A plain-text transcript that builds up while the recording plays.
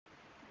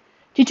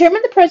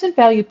Determine the present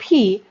value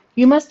P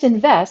you must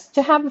invest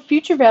to have a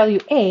future value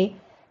A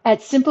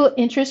at simple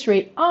interest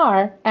rate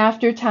R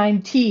after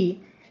time T.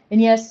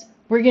 And yes,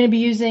 we're going to be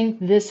using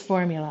this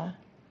formula.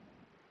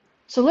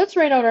 So let's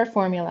write out our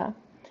formula.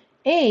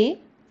 A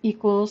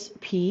equals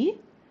P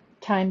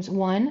times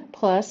 1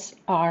 plus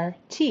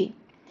RT.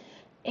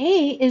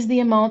 A is the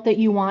amount that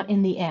you want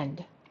in the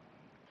end.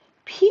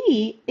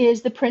 P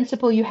is the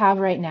principal you have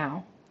right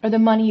now, or the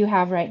money you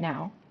have right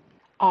now.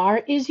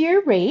 R is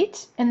your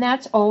rate, and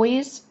that's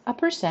always a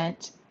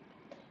percent.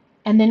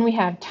 And then we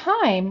have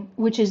time,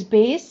 which is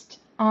based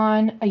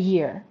on a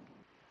year.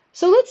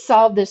 So let's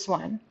solve this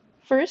one.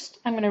 First,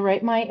 I'm going to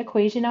write my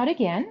equation out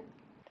again.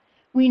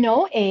 We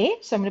know A,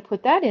 so I'm going to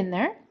put that in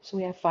there. So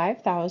we have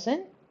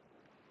 5,000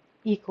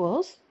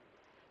 equals.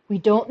 We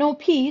don't know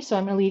P, so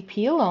I'm going to leave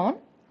P alone.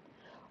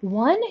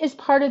 1 is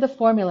part of the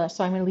formula,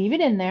 so I'm going to leave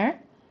it in there,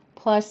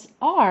 plus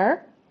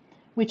R,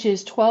 which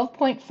is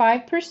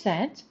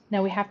 12.5%.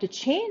 Now we have to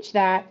change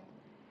that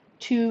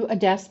to a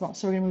decimal.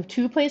 So we're going to move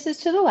 2 places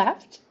to the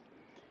left.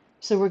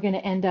 So we're going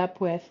to end up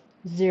with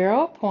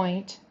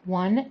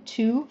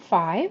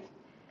 0.125,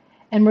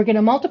 and we're going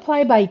to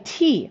multiply by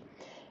T.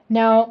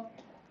 Now,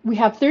 we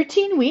have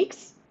 13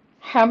 weeks.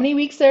 How many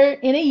weeks are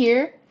in a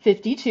year?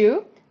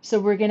 52. So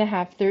we're going to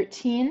have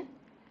 13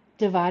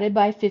 divided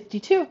by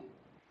 52.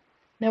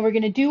 Now we're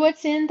going to do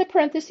what's in the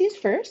parentheses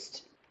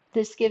first.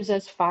 This gives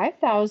us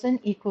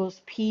 5,000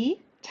 equals P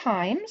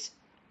times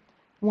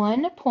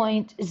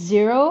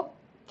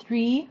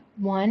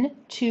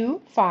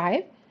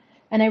 1.03125.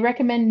 And I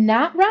recommend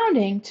not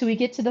rounding till we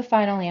get to the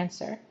final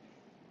answer.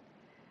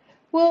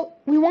 Well,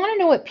 we want to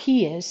know what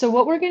P is, so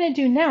what we're going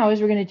to do now is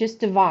we're going to just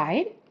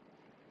divide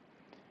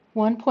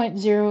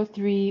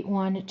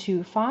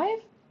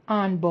 1.03125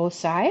 on both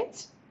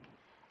sides,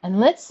 and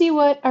let's see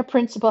what our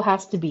principal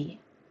has to be.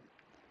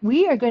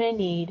 We are going to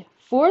need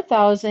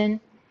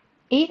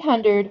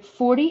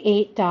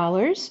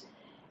 $4,848,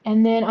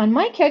 and then on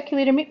my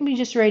calculator, make me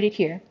just write it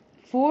here,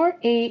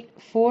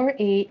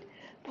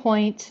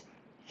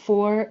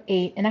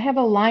 4848.48, and I have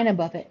a line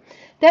above it.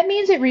 That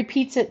means it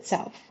repeats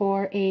itself,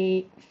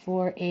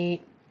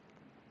 4848.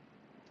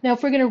 Now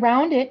if we're going to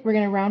round it, we're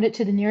going to round it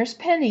to the nearest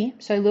penny,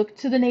 so I look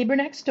to the neighbor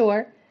next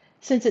door.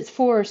 Since it's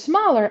 4 or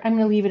smaller, I'm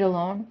going to leave it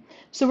alone.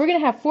 So we're going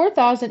to have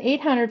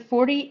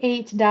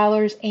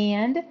 $4,848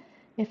 and,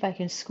 if I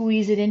can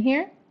squeeze it in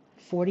here,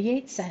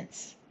 48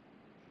 cents.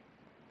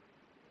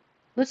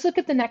 Let's look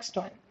at the next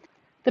one.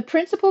 The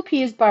principal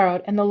P is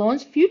borrowed and the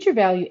loan's future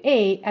value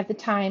A at the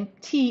time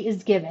T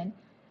is given.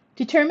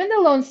 Determine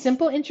the loan's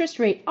simple interest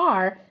rate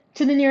R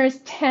to the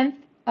nearest tenth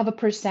of a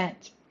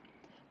percent.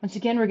 Once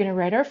again, we're going to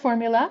write our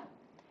formula.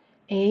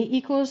 A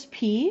equals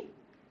P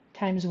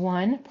times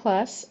 1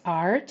 plus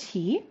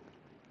RT.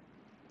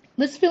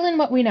 Let's fill in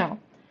what we know.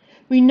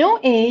 We know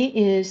A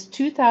is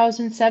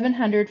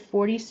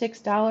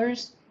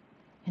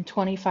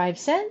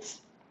 $2,746.25.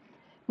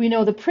 We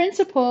know the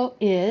principal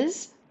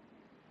is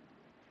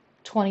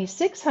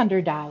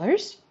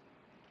 $2,600.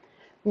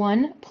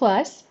 1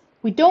 plus,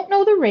 we don't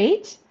know the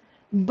rate,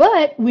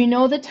 but we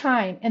know the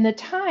time, and the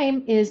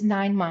time is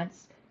 9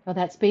 months. Well,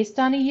 that's based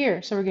on a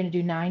year, so we're going to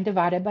do 9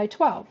 divided by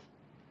 12.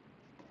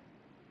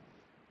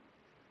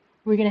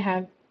 We're going to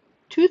have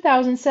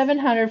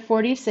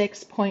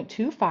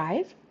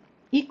 2,746.25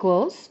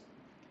 equals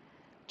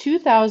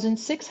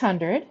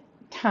 2,600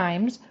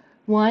 times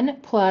 1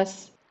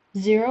 plus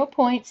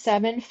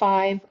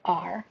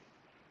 0.75R.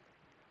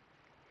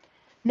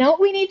 Now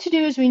what we need to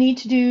do is we need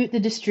to do the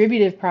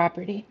distributive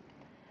property.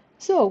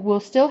 So we'll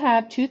still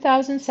have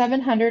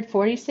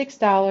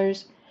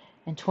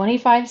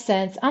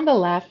 $2,746.25 on the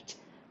left.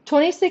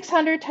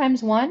 2,600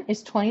 times 1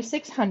 is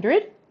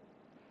 2,600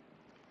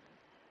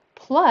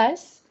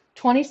 plus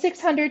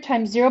 2,600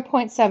 times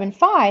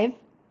 0.75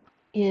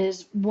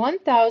 is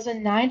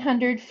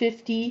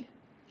 1,950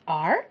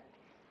 R.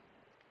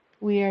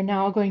 We are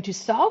now going to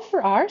solve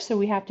for R, so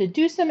we have to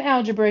do some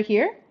algebra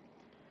here.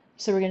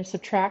 So we're going to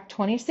subtract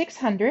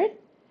 2,600.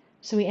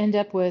 So we end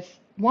up with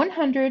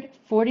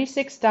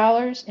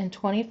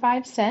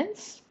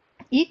 $146.25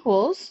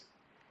 equals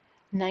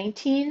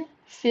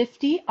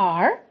 1950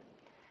 R.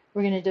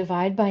 We're going to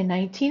divide by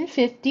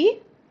 1950.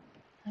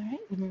 All right,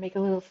 we're going to make a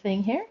little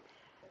thing here.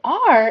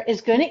 R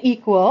is going to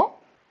equal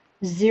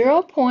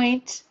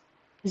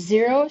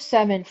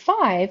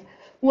 0.075.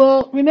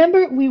 Well,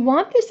 remember, we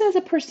want this as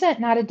a percent,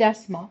 not a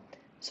decimal.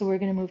 So we're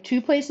going to move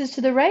 2 places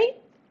to the right,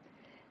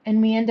 and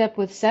we end up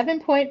with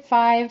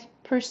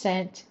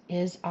 7.5%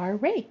 is our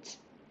rate.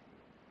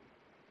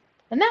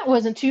 And that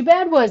wasn't too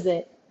bad, was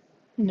it?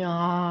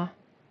 Nah.